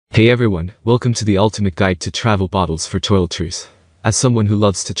Hey everyone, welcome to the ultimate guide to travel bottles for toiletries. As someone who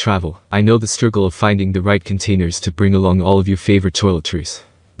loves to travel, I know the struggle of finding the right containers to bring along all of your favorite toiletries.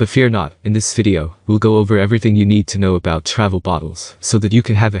 But fear not, in this video, we'll go over everything you need to know about travel bottles, so that you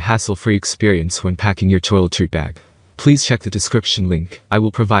can have a hassle-free experience when packing your toiletry bag. Please check the description link, I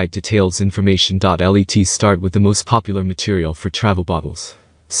will provide details information. Let's start with the most popular material for travel bottles.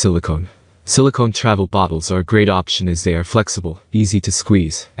 Silicone. Silicone travel bottles are a great option as they are flexible, easy to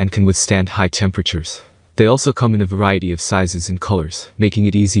squeeze, and can withstand high temperatures. They also come in a variety of sizes and colors, making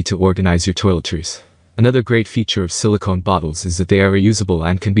it easy to organize your toiletries. Another great feature of silicone bottles is that they are reusable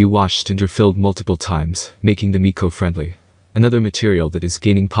and can be washed and refilled multiple times, making them eco-friendly. Another material that is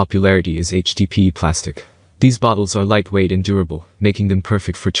gaining popularity is HDPE plastic. These bottles are lightweight and durable, making them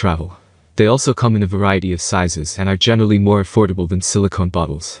perfect for travel. They also come in a variety of sizes and are generally more affordable than silicone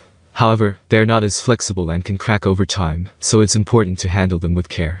bottles. However, they are not as flexible and can crack over time, so it's important to handle them with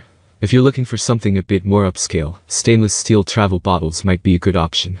care. If you're looking for something a bit more upscale, stainless steel travel bottles might be a good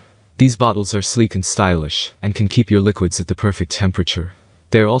option. These bottles are sleek and stylish, and can keep your liquids at the perfect temperature.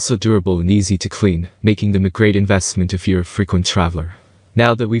 They are also durable and easy to clean, making them a great investment if you're a frequent traveler.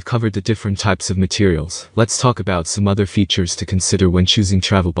 Now that we've covered the different types of materials, let's talk about some other features to consider when choosing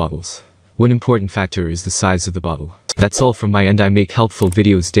travel bottles. One important factor is the size of the bottle. That's all from my end. I make helpful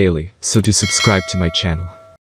videos daily, so do subscribe to my channel.